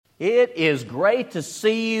It is great to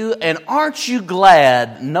see you, and aren't you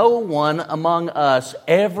glad no one among us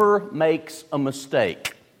ever makes a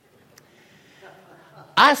mistake?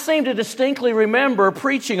 I seem to distinctly remember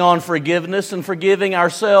preaching on forgiveness and forgiving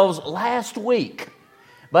ourselves last week.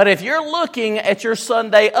 But if you're looking at your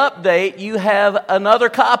Sunday update, you have another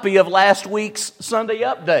copy of last week's Sunday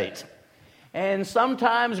update. And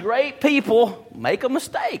sometimes great people make a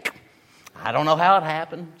mistake. I don't know how it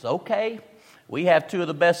happened. It's okay. We have two of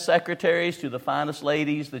the best secretaries, two of the finest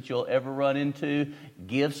ladies that you'll ever run into.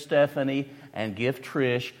 Give Stephanie and give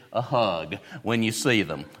Trish a hug when you see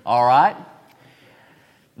them. All right?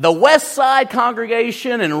 The West Side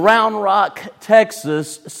congregation in Round Rock,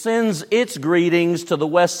 Texas, sends its greetings to the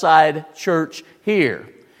West Side Church here.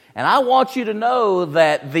 And I want you to know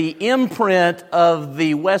that the imprint of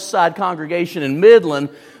the West Side congregation in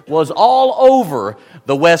Midland was all over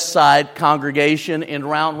the West Side congregation in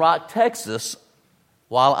Round Rock, Texas,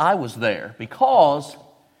 while I was there, because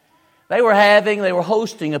they were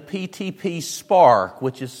hosting a PTP Spark,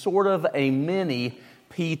 which is sort of a mini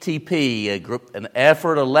PTP, an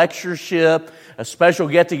effort, a lectureship, a special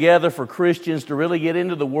get-together for Christians to really get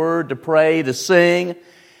into the Word, to pray, to sing.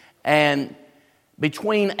 And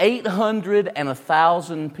between 800 and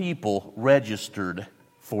 1,000 people registered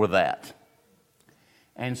for that.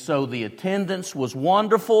 And so the attendance was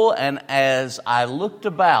wonderful, and as I looked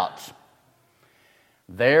about,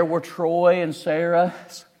 there were Troy and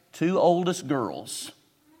Sarah's two oldest girls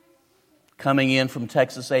coming in from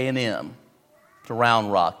Texas A&M to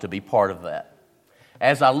Round Rock to be part of that.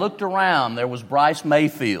 As I looked around, there was Bryce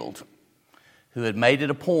Mayfield, who had made it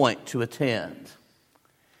a point to attend.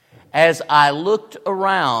 As I looked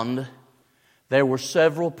around, there were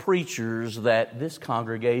several preachers that this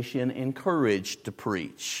congregation encouraged to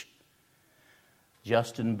preach.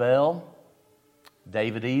 Justin Bell,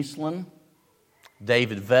 David Eastland,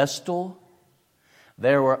 David Vestal.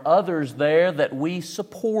 There were others there that we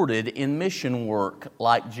supported in mission work,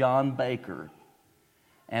 like John Baker,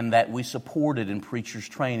 and that we supported in Preachers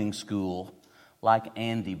Training School, like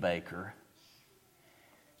Andy Baker.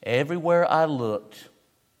 Everywhere I looked,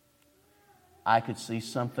 I could see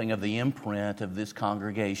something of the imprint of this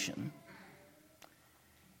congregation.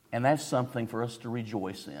 And that's something for us to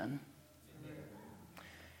rejoice in.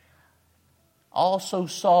 Also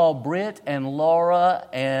saw Britt and Laura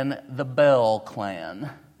and the Bell clan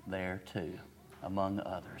there too, among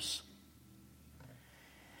others.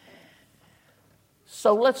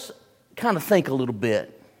 So let's kind of think a little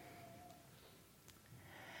bit.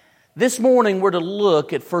 This morning we're to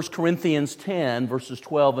look at 1 Corinthians 10, verses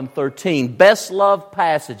 12 and 13. Best loved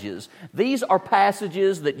passages. These are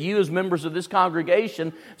passages that you as members of this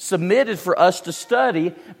congregation submitted for us to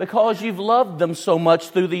study because you've loved them so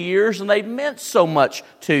much through the years and they've meant so much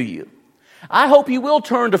to you. I hope you will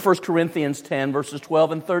turn to 1 Corinthians 10, verses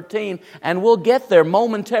 12 and 13, and we'll get there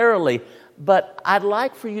momentarily. But I'd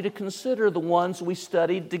like for you to consider the ones we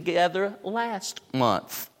studied together last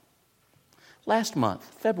month,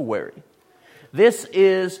 February. This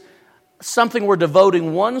is something we're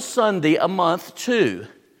devoting one Sunday a month to.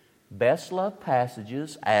 Best loved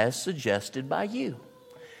passages as suggested by you.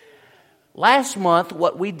 Last month,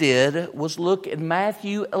 what we did was look at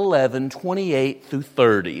Matthew 11, 28 through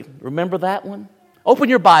 30. Remember that one? Open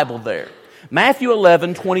your Bible there. Matthew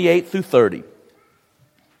 11, 28 through 30.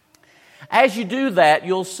 As you do that,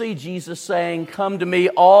 you'll see Jesus saying, "Come to me,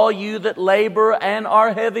 all you that labor and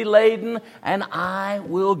are heavy laden, and I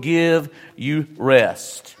will give you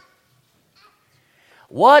rest."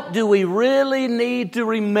 What do we really need to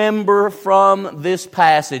remember from this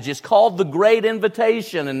passage? It's called the Great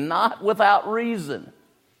Invitation, and not without reason.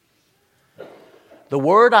 The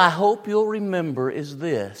word I hope you'll remember is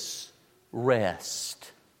this: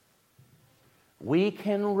 rest. We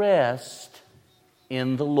can rest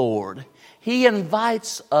in the Lord. He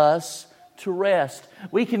invites us to rest.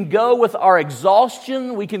 We can go with our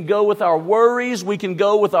exhaustion, we can go with our worries, we can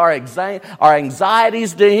go with our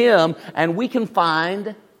anxieties to Him, and we can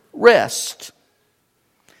find rest.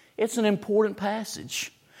 It's an important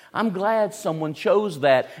passage. I'm glad someone chose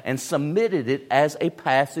that and submitted it as a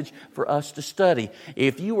passage for us to study.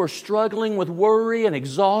 If you are struggling with worry and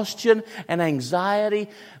exhaustion and anxiety,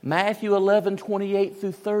 Matthew 11, 28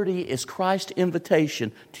 through 30 is Christ's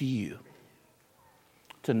invitation to you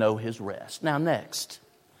to know His rest. Now next,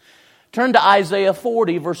 turn to Isaiah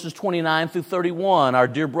 40, verses 29 through 31. Our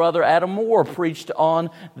dear brother Adam Moore preached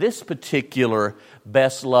on this particular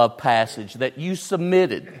best loved passage that you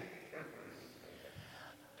submitted.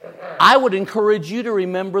 I would encourage you to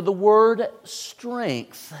remember the word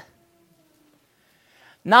strength.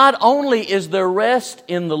 Not only is there rest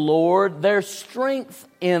in the Lord, there's strength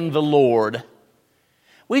in the Lord.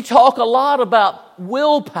 We talk a lot about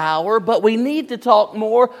willpower, but we need to talk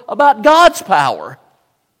more about God's power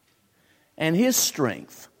and His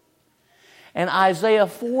strength. And Isaiah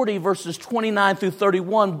 40 verses 29 through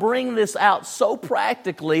 31 bring this out so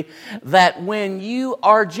practically that when you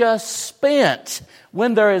are just spent,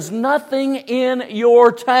 when there is nothing in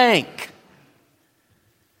your tank,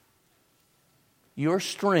 your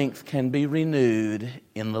strength can be renewed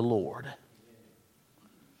in the Lord.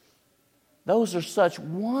 Those are such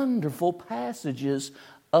wonderful passages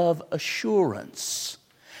of assurance.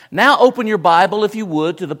 Now open your Bible, if you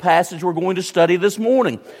would, to the passage we're going to study this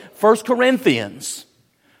morning. 1 Corinthians.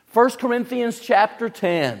 1 Corinthians chapter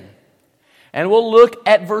 10. And we'll look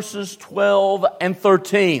at verses 12 and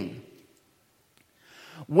 13.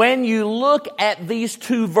 When you look at these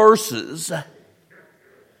two verses,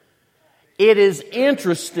 it is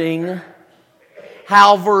interesting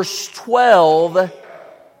how verse 12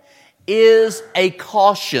 is a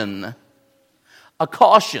caution. A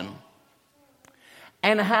caution.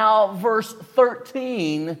 And how verse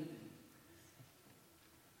 13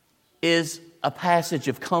 is a passage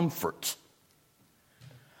of comfort.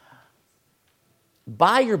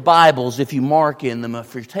 By your Bibles, if you mark in them,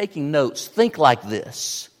 if you're taking notes, think like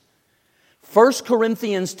this. 1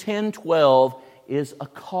 Corinthians 10:12 is a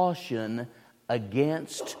caution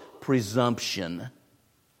against presumption.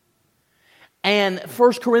 And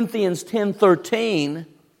 1 Corinthians 10:13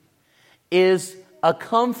 is a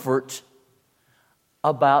comfort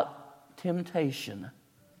about temptation.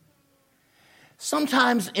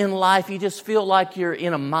 Sometimes in life you just feel like you're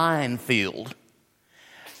in a minefield.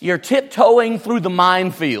 You're tiptoeing through the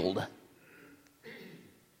minefield.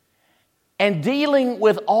 And dealing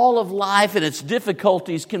with all of life and its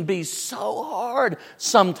difficulties can be so hard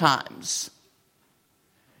sometimes.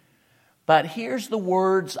 But here's the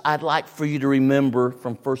words I'd like for you to remember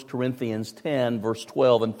from 1 Corinthians 10, verse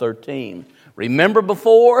 12 and 13. Remember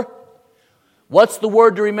before? What's the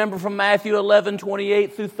word to remember from Matthew 11,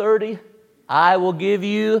 28 through 30? I will give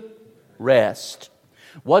you rest.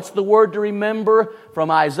 What's the word to remember from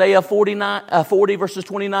Isaiah 40 verses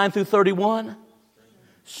 29 through 31?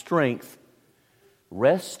 Strength.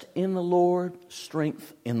 Rest in the Lord,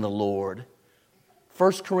 strength in the Lord.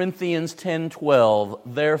 1 Corinthians 10:12,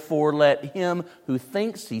 therefore let him who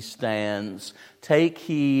thinks he stands take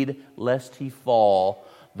heed lest he fall.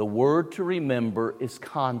 The word to remember is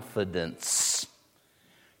confidence.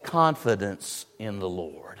 Confidence in the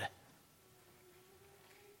Lord.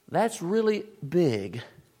 That's really big.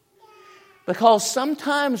 Because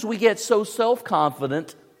sometimes we get so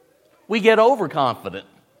self-confident, we get overconfident.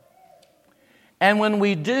 And when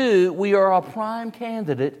we do, we are a prime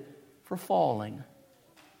candidate for falling.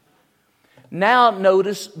 Now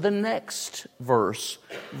notice the next verse,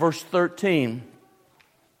 verse 13.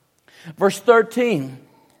 Verse 13.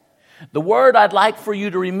 The word I'd like for you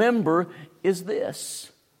to remember is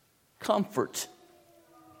this: comfort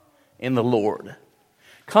in the Lord.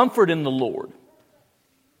 Comfort in the Lord.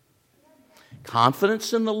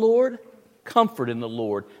 Confidence in the Lord, comfort in the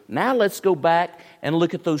Lord. Now let's go back and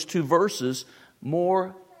look at those two verses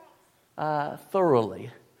more thoroughly.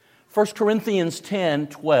 1 Corinthians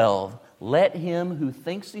 10:12. Let him who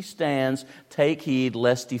thinks he stands take heed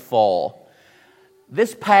lest he fall.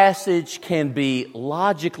 This passage can be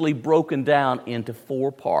logically broken down into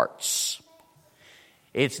 4 parts.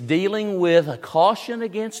 It's dealing with a caution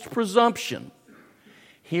against presumption.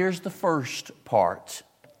 Here's the first part.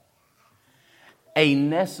 A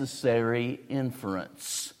necessary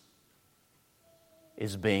inference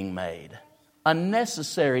is being made. A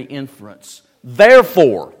necessary inference.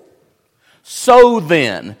 Therefore, so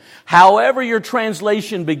then, however your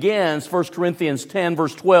translation begins, 1 Corinthians 10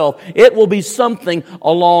 verse 12, it will be something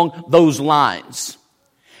along those lines.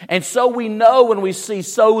 And so we know when we see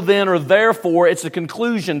so then or therefore, it's a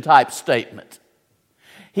conclusion type statement.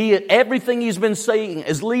 Everything he's been saying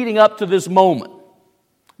is leading up to this moment.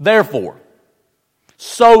 Therefore,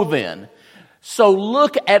 so then. So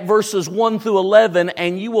look at verses 1 through 11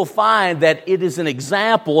 and you will find that it is an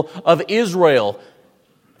example of Israel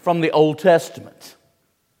from the Old Testament.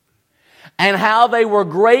 And how they were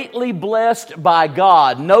greatly blessed by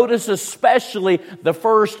God. Notice especially the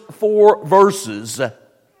first 4 verses.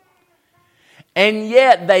 And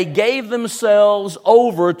yet they gave themselves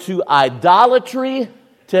over to idolatry,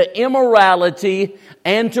 to immorality,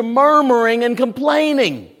 and to murmuring and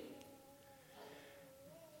complaining.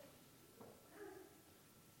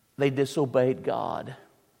 They disobeyed God.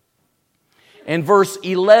 In verse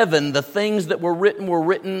 11, the things that were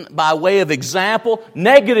written by way of example,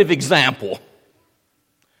 negative example.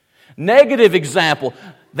 negative example.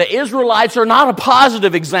 The Israelites are not a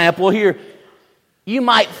positive example here. You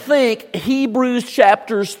might think Hebrews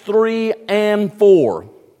chapters 3 and 4.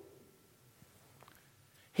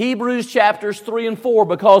 Hebrews chapters 3 and 4,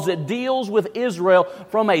 because it deals with Israel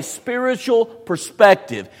from a spiritual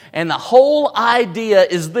perspective. And the whole idea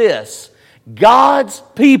is this: God's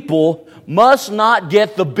people must not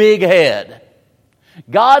get the big head.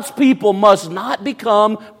 God's people must not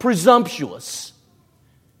become presumptuous.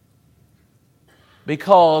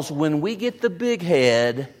 Because when we get the big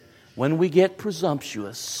head, when we get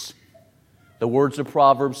presumptuous, the words of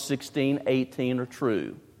Proverbs 16:18 are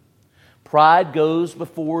true. Pride goes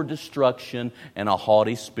before destruction, and a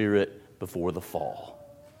haughty spirit before the fall.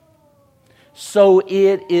 So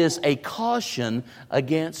it is a caution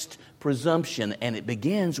against presumption, and it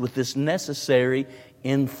begins with this necessary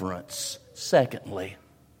inference. Secondly,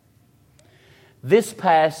 this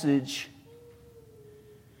passage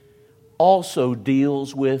also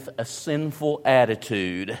deals with a sinful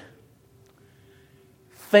attitude.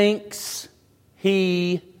 Thinks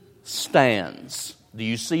he stands. Do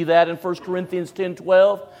you see that in 1 Corinthians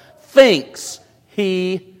 10:12? Thinks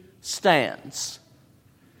he stands.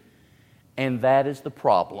 And that is the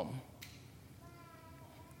problem.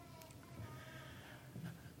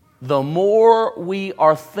 The more we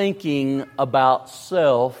are thinking about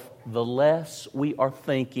self, the less we are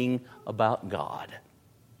thinking about God.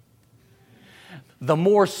 The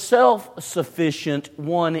more self-sufficient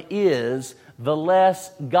one is, the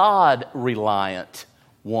less God-reliant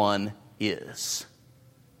one is.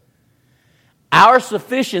 Our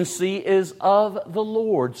sufficiency is of the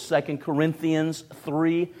Lord, 2 Corinthians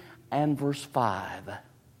 3 and verse 5.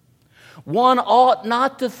 One ought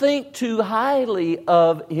not to think too highly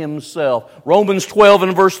of himself, Romans 12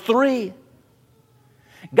 and verse 3.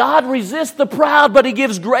 God resists the proud, but He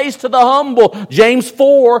gives grace to the humble, James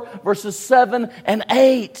 4 verses 7 and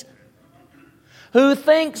 8. Who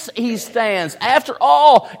thinks he stands? After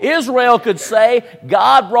all, Israel could say,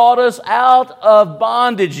 God brought us out of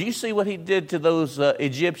bondage. You see what He did to those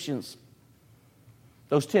Egyptians,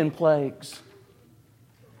 those 10 plagues.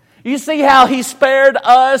 You see how He spared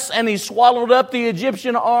us and He swallowed up the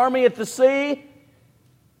Egyptian army at the sea?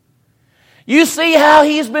 You see how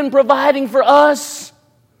He's been providing for us?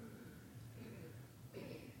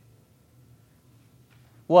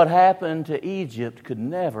 What happened to Egypt could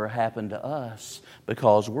never happen to us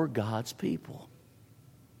because we're God's people.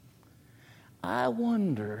 I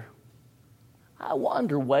wonder,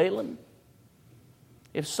 Waylon,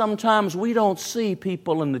 if sometimes we don't see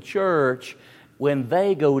people in the church when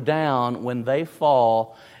they go down, when they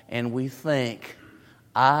fall, and we think,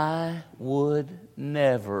 I would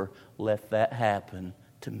never let that happen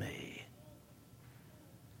to me.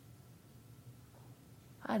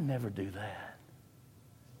 I'd never do that.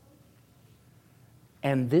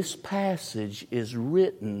 And this passage is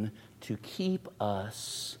written to keep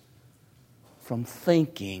us from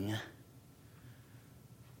thinking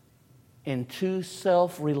in too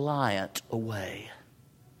self-reliant a way.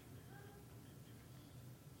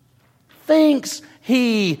 Thinks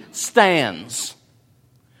he stands.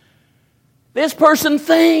 This person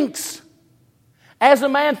thinks. As a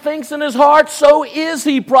man thinks in his heart, so is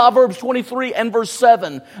he, Proverbs 23 and verse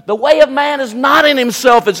 7. The way of man is not in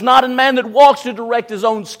himself. It's not in man that walks to direct his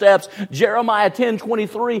own steps, Jeremiah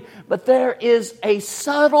 10:23. But there is a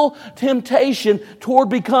subtle temptation toward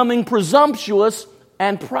becoming presumptuous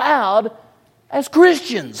and proud as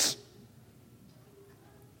Christians.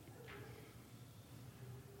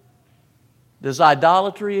 Does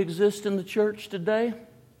idolatry exist in the church today?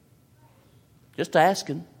 Just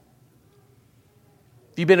asking.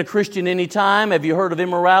 Have you been a Christian any time? Have you heard of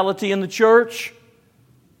immorality in the church?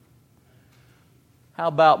 How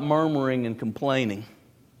about murmuring and complaining?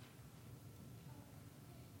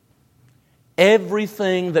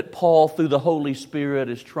 Everything that Paul, through the Holy Spirit,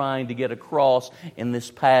 is trying to get across in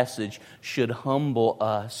this passage should humble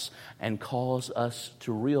us and cause us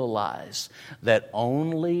to realize that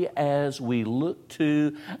only as we look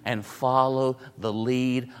to and follow the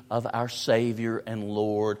lead of our Savior and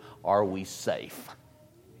Lord are we safe.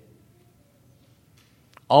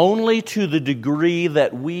 Only to the degree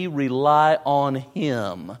that we rely on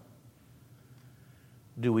Him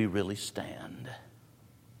do we really stand.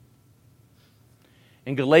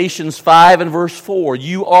 In Galatians 5 and verse 4,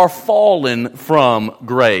 you are fallen from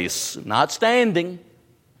grace, not standing.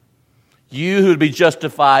 You who would be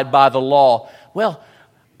justified by the law. Well,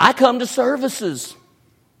 I come to services.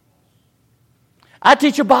 I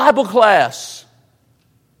teach a Bible class.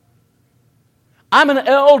 I'm an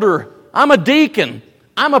elder. I'm a deacon.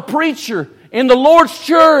 I'm a preacher in the Lord's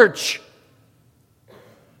church.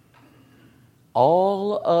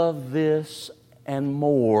 All of this and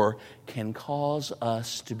more can cause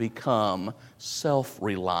us to become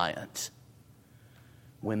self-reliant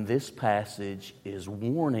when this passage is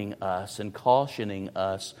warning us and cautioning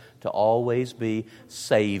us to always be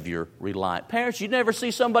Savior-reliant. Parents, you never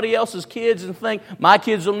see somebody else's kids and think, my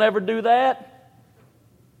kids will never do that?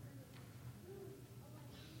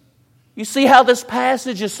 You see how this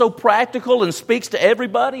passage is so practical and speaks to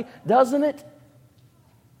everybody, doesn't it?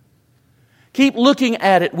 Keep looking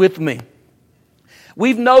at it with me.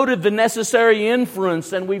 We've noted the necessary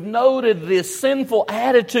inference and we've noted this sinful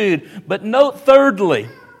attitude. But note thirdly,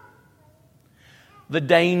 the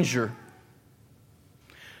danger.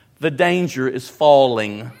 The danger is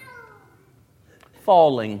falling.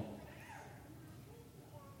 Falling.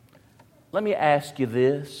 Let me ask you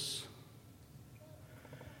this.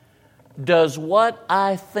 Does what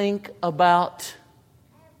I think about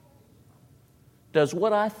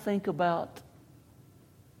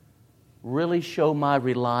really show my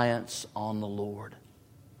reliance on the Lord?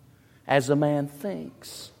 As a man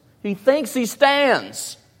thinks. He thinks he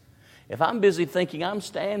stands. If I'm busy thinking I'm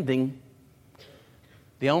standing,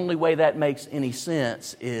 the only way that makes any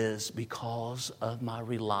sense is because of my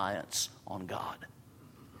reliance on God.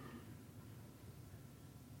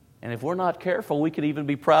 And if we're not careful, we could even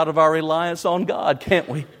be proud of our reliance on God, can't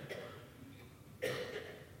we?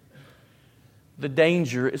 The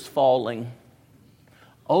danger is falling.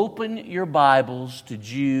 Open your Bibles to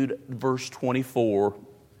Jude, verse 24,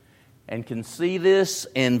 and can see this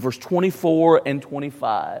in verse 24 and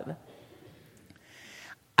 25.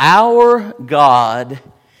 Our God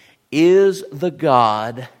is the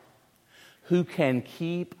God who can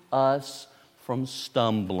keep us from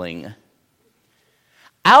stumbling.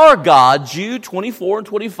 Our God, Jude 24 and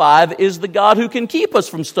 25, is the God who can keep us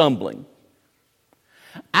from stumbling.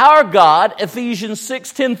 Our God, Ephesians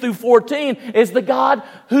 6:10 through 14, is the God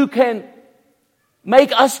who can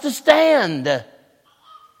make us to stand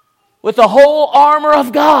with the whole armor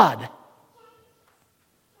of God.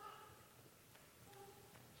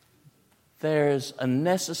 There's a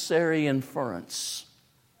necessary inference.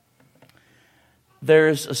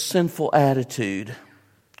 There's a sinful attitude.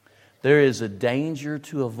 There is a danger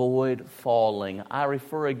to avoid falling. I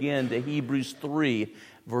refer again to Hebrews 3,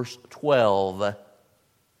 verse 12.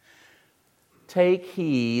 Take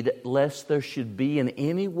heed lest there should be in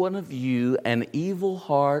any one of you an evil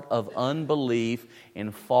heart of unbelief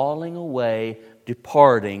in falling away,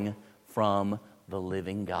 departing from the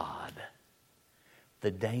living God. The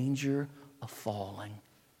danger of falling.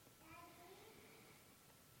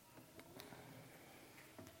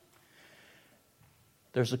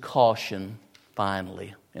 There's a caution,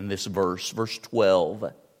 finally, in this verse. Verse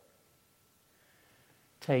 12.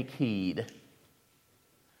 Take heed.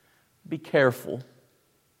 Be careful.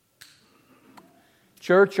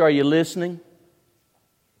 Church, are you listening?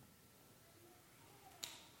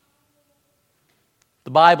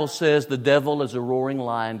 The Bible says the devil as a roaring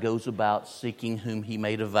lion goes about seeking whom he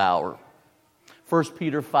may devour. 1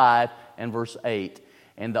 Peter 5 and verse 8.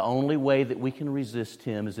 And the only way that we can resist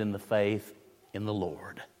him is in the faith in the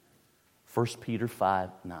Lord. 1 Peter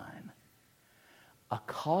 5:9. A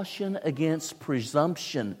caution against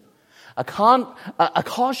presumption. A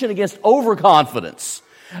caution against overconfidence.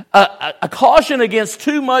 A caution against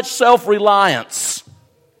too much self-reliance.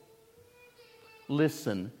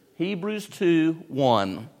 Listen, Hebrews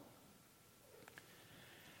 2:1.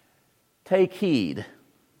 Take heed.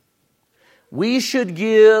 We should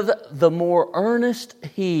give the more earnest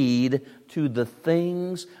heed to the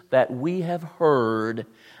things that we have heard,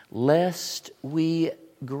 lest we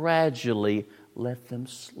gradually let them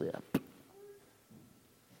slip.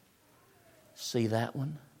 See that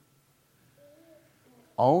one?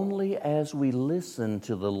 Only as we listen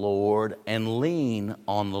to the Lord and lean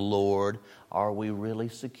on the Lord are we really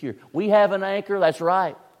secure. We have an anchor, that's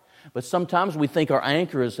right. But sometimes we think our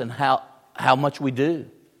anchor is in how much we do.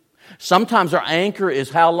 Sometimes our anchor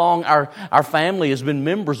is how long our family has been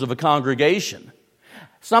members of a congregation.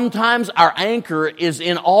 Sometimes our anchor is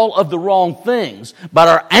in all of the wrong things. But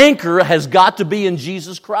our anchor has got to be in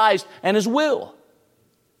Jesus Christ and His will.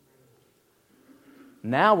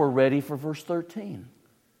 Now we're ready for verse 13.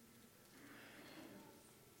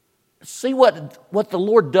 See what the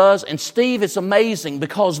Lord does. And Steve, it's amazing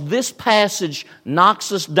because this passage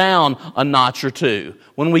knocks us down a notch or two.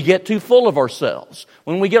 When we get too full of ourselves,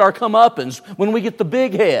 when we get our comeuppance, when we get the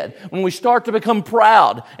big head, when we start to become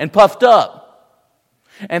proud and puffed up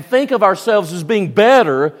and think of ourselves as being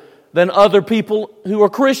better than other people who are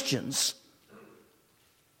Christians.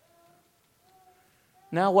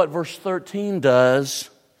 Now what verse 13 does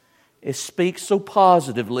It speaks so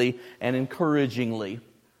positively and encouragingly.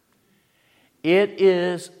 It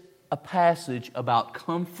is a passage about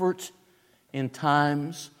comfort in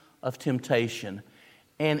times of temptation.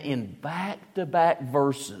 And in back-to-back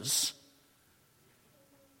verses,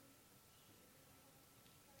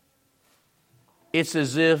 it's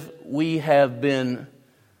as if we have been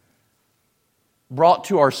brought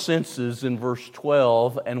to our senses in verse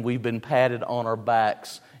 12 and we've been patted on our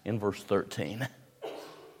backs in verse 13.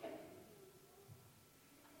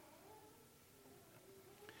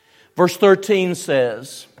 Verse 13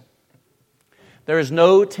 says, "There is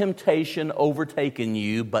no temptation overtaken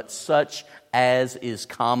you but such as is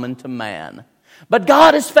common to man. But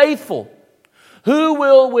God is faithful, who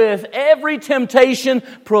will with every temptation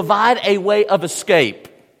provide a way of escape."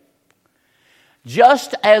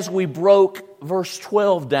 Just as we broke verse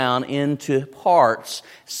 12 down into parts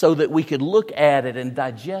so that we could look at it and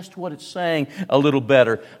digest what it's saying a little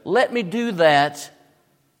better, let me do that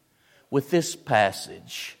with this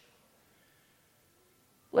passage.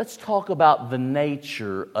 Let's talk about the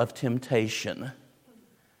nature of temptation.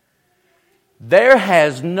 There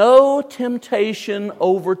has no temptation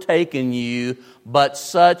overtaken you but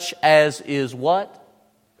such as is what?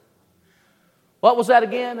 What was that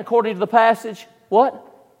again, according to the passage? What?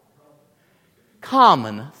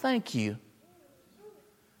 Common. Thank you.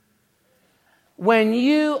 When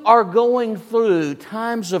you are going through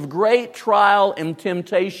times of great trial and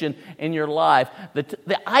temptation in your life,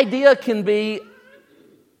 the idea can be,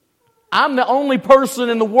 I'm the only person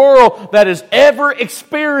in the world that has ever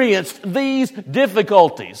experienced these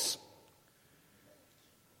difficulties.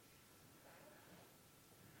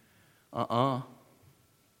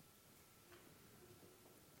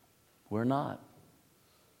 We're not.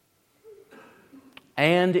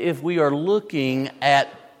 And if we are looking at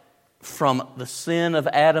from the sin of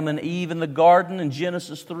Adam and Eve in the garden in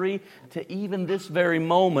Genesis 3 to even this very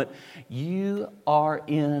moment, you are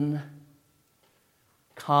in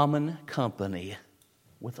common company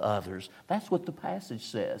with others. That's what the passage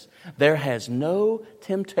says. There has no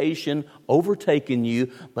temptation overtaken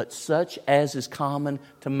you but such as is common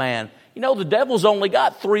to man. You know, the devil's only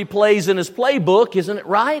got 3 plays in his playbook, isn't it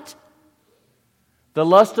right? The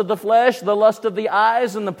lust of the flesh, the lust of the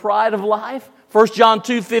eyes, and the pride of life. 1 John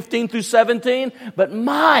 2:15 through 17. But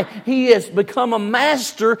he has become a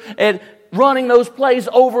master at running those plays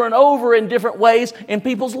over and over in different ways in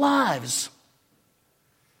people's lives.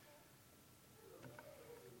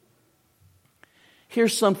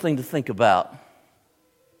 Here's something to think about.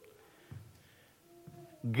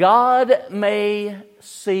 God may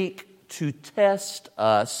seek to test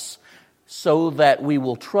us so that we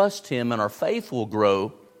will trust Him and our faith will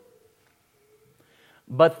grow,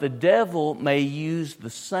 but the devil may use the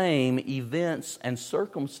same events and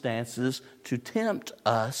circumstances to tempt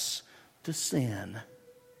us to sin.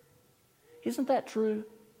 Isn't that true?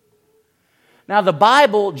 Now the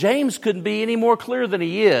Bible, James couldn't be any more clear than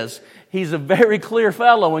he is. He's a very clear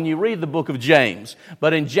fellow when you read the book of James.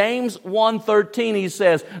 But in James 1:13 he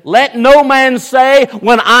says, "Let no man say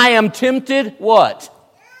when I am tempted," what?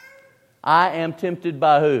 I am tempted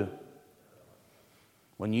by who?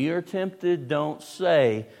 When you're tempted, don't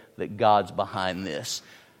say that God's behind this.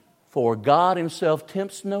 For God Himself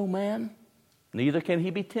tempts no man, neither can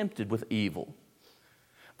He be tempted with evil.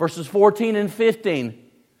 Verses 14 and 15.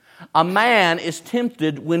 "A man is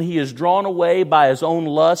tempted when he is drawn away by his own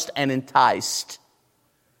lust and enticed.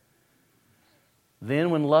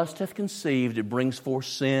 Then when lust hath conceived, it brings forth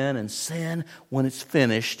sin, and sin, when it's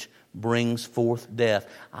finished, brings forth death."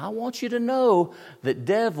 I want you to know that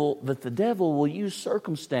the devil will use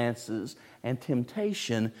circumstances and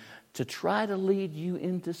temptation to try to lead you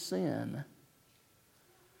into sin.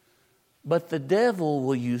 But the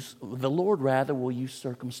Lord will use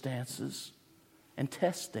circumstances and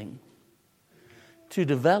testing to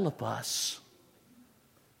develop us,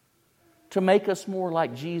 to make us more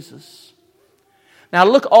like Jesus. Now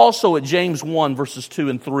look also at James 1 verses 2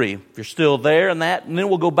 and 3. If you're still there and then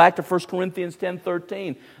we'll go back to 1 Corinthians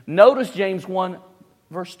 10:13. Notice James 1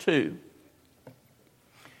 verse 2.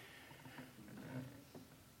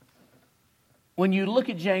 When you look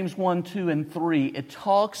at James 1, 2, and 3, it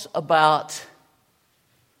talks about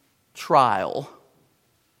trial.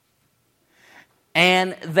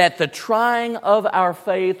 And that the trying of our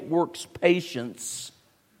faith works patience.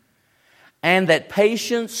 And that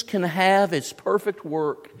patience can have its perfect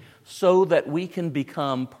work so that we can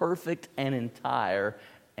become perfect and entire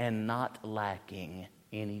and not lacking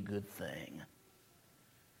any good thing.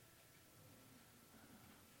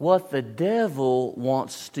 What the devil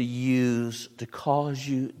wants to use to cause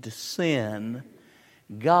you to sin,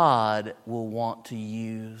 God will want to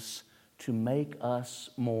use to make us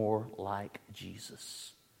more like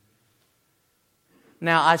Jesus.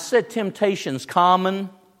 Now, I said temptation's common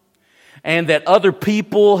and that other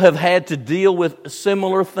people have had to deal with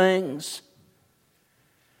similar things.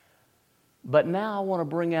 But now I want to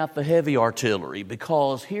bring out the heavy artillery,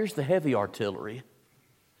 because here's the heavy artillery.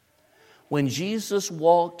 When Jesus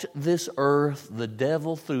walked this earth, the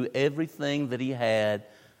devil threw everything that he had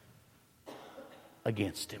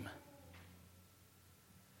against him.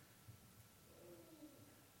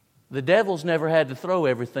 The devil's never had to throw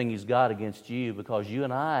everything he's got against you, because you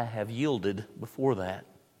and I have yielded before that.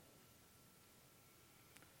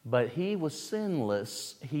 But he was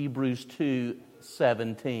sinless, Hebrews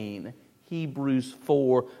 2:17, Hebrews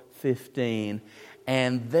 4:15.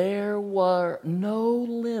 And there were no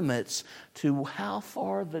limits to how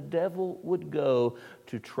far the devil would go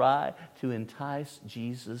to try to entice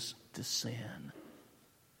Jesus to sin.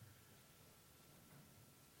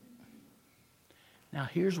 Now,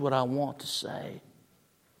 here's what I want to say.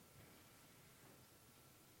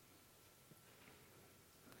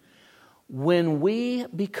 When we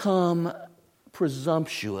become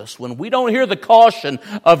presumptuous, when we don't hear the caution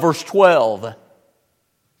of verse 12,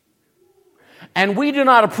 and we do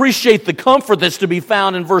not appreciate the comfort that's to be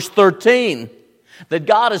found in verse 13, that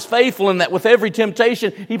God is faithful and that with every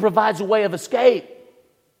temptation He provides a way of escape.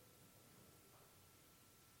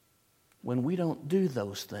 When we don't do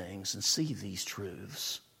those things and see these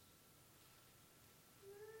truths,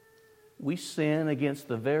 we sin against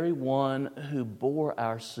the very one who bore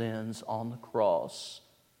our sins on the cross.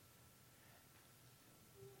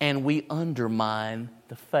 And we undermine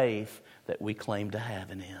the faith that we claim to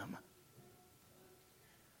have in Him.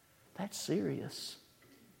 That's serious.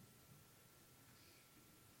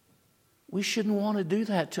 We shouldn't want to do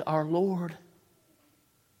that to our Lord.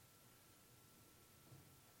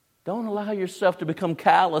 Don't allow yourself to become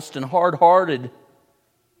calloused and hard-hearted,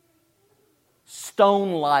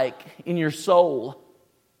 stone-like in your soul,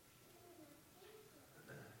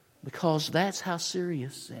 because that's how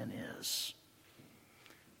serious sin is.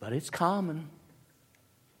 But it's common.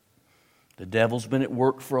 The devil's been at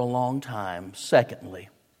work for a long time. Secondly,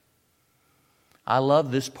 I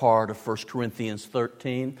love this part of 1 Corinthians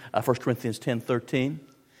 10:13.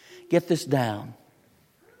 Get this down.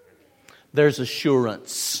 There's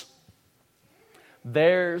assurance.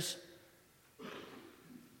 There's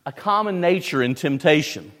a common nature in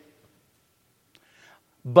temptation.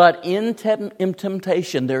 But in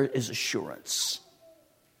temptation there is assurance.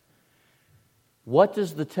 What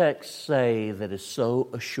does the text say that is so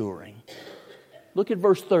assuring? Look at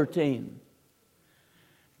verse 13.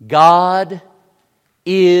 God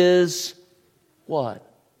is what?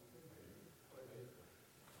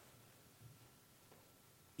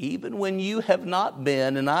 Even when you have not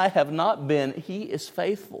been and I have not been, He is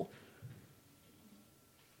faithful.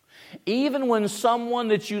 Even when someone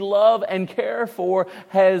that you love and care for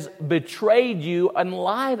has betrayed you and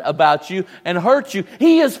lied about you and hurt you,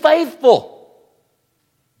 He is faithful.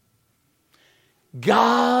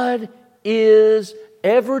 God is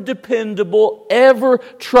ever dependable, ever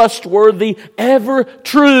trustworthy, ever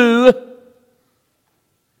true.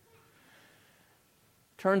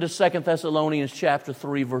 Turn to 2 Thessalonians chapter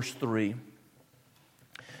 3, verse 3.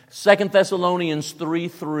 2 Thessalonians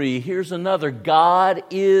 3:3. Here's another God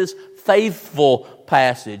is faithful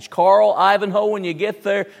passage. Carl, Ivanhoe, when you get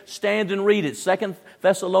there, stand and read it. 2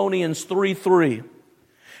 Thessalonians 3:3.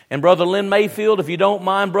 And Brother Lynn Mayfield, if you don't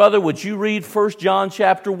mind, brother, would you read 1 John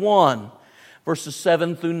chapter 1, verses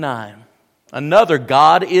 7 through 9. Another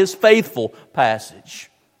God is faithful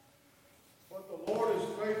passage. But the Lord is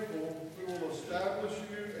faithful, who will establish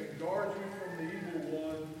you and guard you from the evil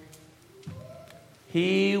one.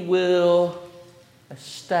 He will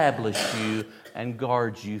establish you and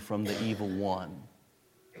guard you from the evil one.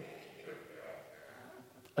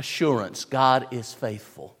 Assurance, God is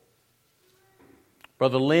faithful.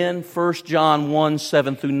 Brother Lynn, 1 John 1,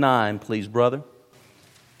 7 through 9, please, brother.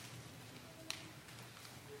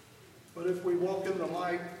 But if we walk in the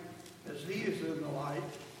light, as He is in the light,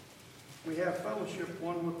 we have fellowship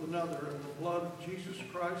one with another, and the blood of Jesus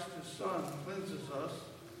Christ, His Son, cleanses us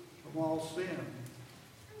from all sin.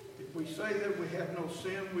 If we say that we have no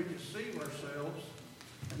sin, we deceive ourselves,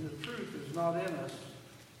 and the truth is not in us.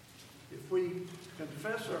 If we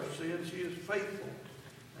confess our sins, He is faithful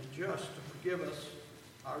and just to forgive us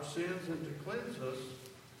our sins and to cleanse us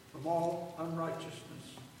from all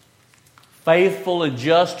unrighteousness. Faithful and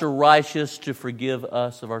just or righteous to forgive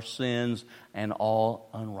us of our sins and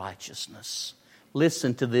all unrighteousness.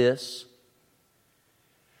 Listen to this.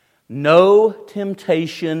 No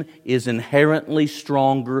temptation is inherently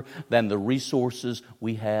stronger than the resources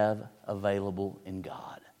we have available in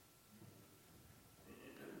God.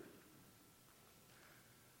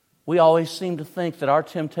 We always seem to think that our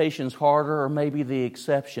temptation's harder or maybe the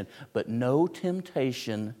exception, but no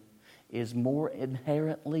temptation is more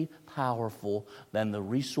inherently powerful than the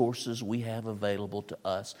resources we have available to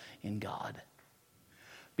us in God.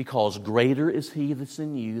 Because greater is He that's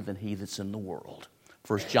in you than he that's in the world.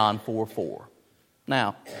 1 John 4:4.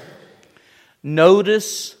 Now,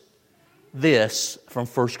 notice this from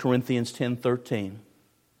 1 Corinthians 10:13.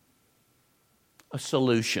 A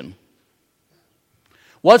solution.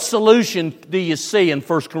 What solution do you see in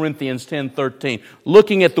 1 Corinthians 10:13?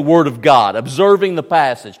 Looking at the Word of God, observing the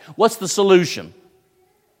passage. What's the solution?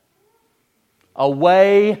 A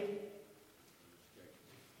way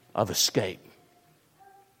of escape.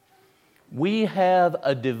 We have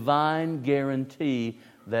a divine guarantee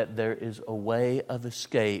that there is a way of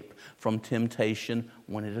escape from temptation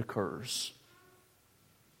when it occurs.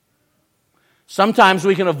 Sometimes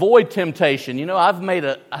we can avoid temptation. You know,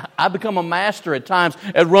 I've become a master at times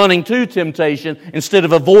at running to temptation instead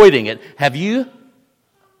of avoiding it. Have you?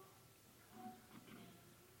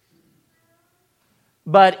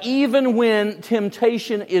 But even when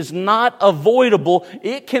temptation is not avoidable,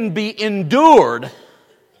 it can be endured.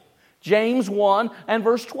 James 1 and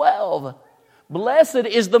verse 12. Blessed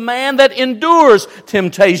is the man that endures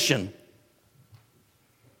temptation.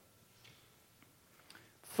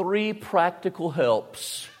 3 practical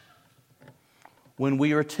helps when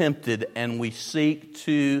we are tempted and we seek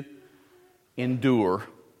to endure.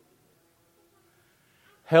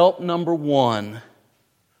 Help number 1,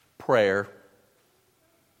 prayer.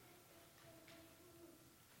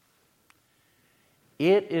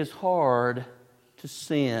 It is hard to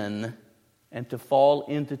sin and to fall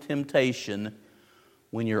into temptation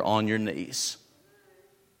when you're on your knees.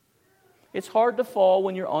 It's hard to fall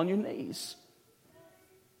when you're on your knees.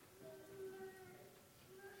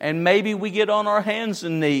 And maybe we get on our hands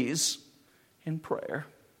and knees in prayer.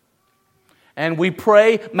 And we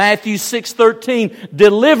pray, Matthew 6:13,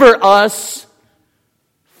 deliver us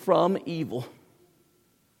from evil.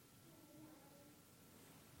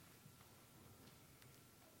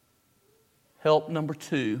 Help number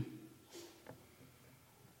 2.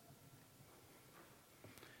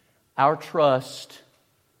 Our trust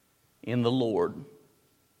in the Lord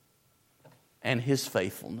and His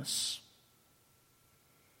faithfulness.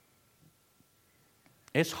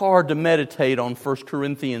 It's hard to meditate on 1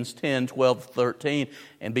 Corinthians 10, 12, 13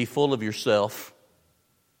 and be full of yourself.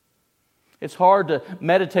 It's hard to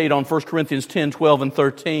meditate on 1 Corinthians 10, 12, and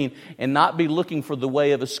 13 and not be looking for the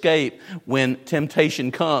way of escape when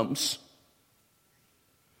temptation comes.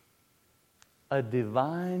 A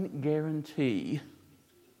divine guarantee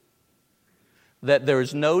that there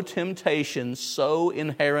is no temptation so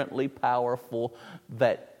inherently powerful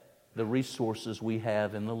that the resources we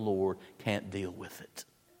have in the Lord can't deal with it.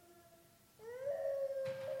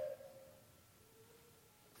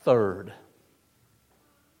 Third,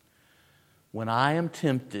 when I am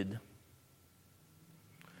tempted,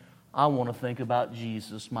 I want to think about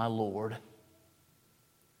Jesus, my Lord.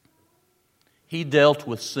 He dealt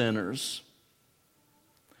with sinners,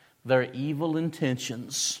 their evil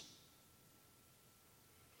intentions,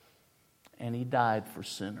 and He died for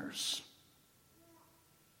sinners.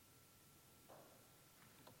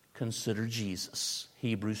 Consider Jesus.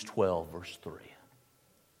 Hebrews 12, verse 3.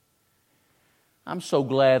 I'm so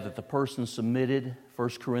glad that the person submitted 1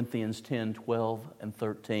 Corinthians 10, 12, and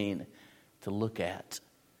 13 to look at.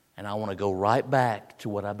 And I want to go right back to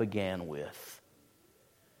what I began with.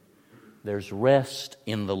 There's rest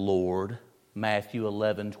in the Lord, Matthew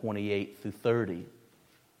 11, 28 through 30.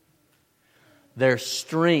 There's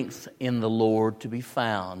strength in the Lord to be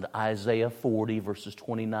found, Isaiah 40, verses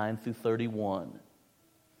 29 through 31.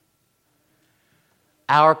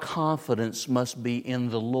 Our confidence must be in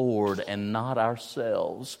the Lord and not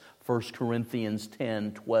ourselves, 1 Corinthians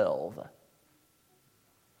 10, 12.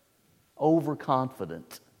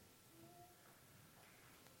 Overconfident.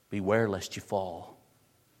 Beware lest you fall.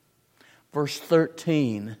 Verse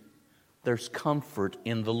 13, there's comfort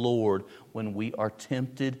in the Lord when we are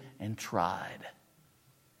tempted and tried.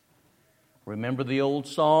 Remember the old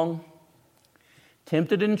song?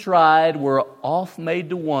 Tempted and tried, we're oft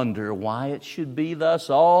made to wonder why it should be thus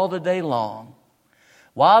all the day long,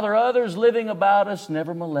 while there are others living about us,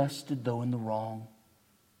 never molested though in the wrong.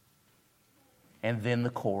 And then the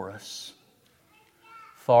chorus.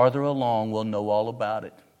 Farther along we'll know all about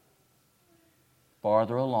it.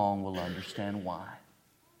 Farther along we'll understand why.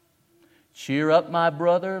 Cheer up, my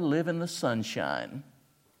brother, live in the sunshine.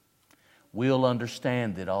 We'll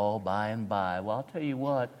understand it all by and by. Well, I'll tell you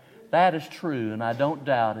what, that is true, and I don't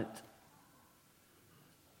doubt it.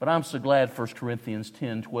 But I'm so glad 1 Corinthians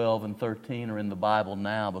 10, 12, and 13 are in the Bible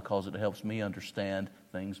now because it helps me understand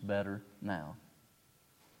things better now.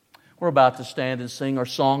 We're about to stand and sing our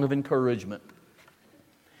song of encouragement.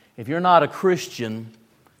 If you're not a Christian,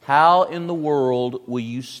 how in the world will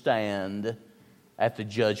you stand at the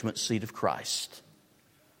judgment seat of Christ?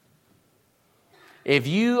 If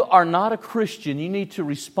you are not a Christian, you need to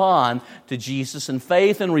respond to Jesus in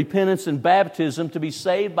faith and repentance and baptism to be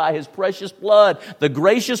saved by His precious blood, the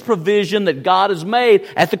gracious provision that God has made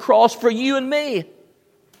at the cross for you and me.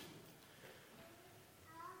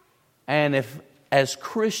 And if, as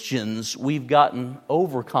Christians, we've gotten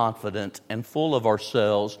overconfident and full of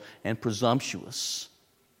ourselves and presumptuous,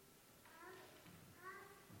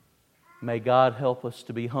 may God help us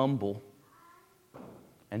to be humble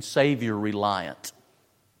and Savior reliant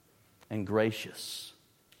and gracious.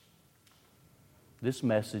 This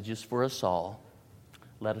message is for us all.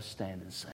 Let us stand and sing.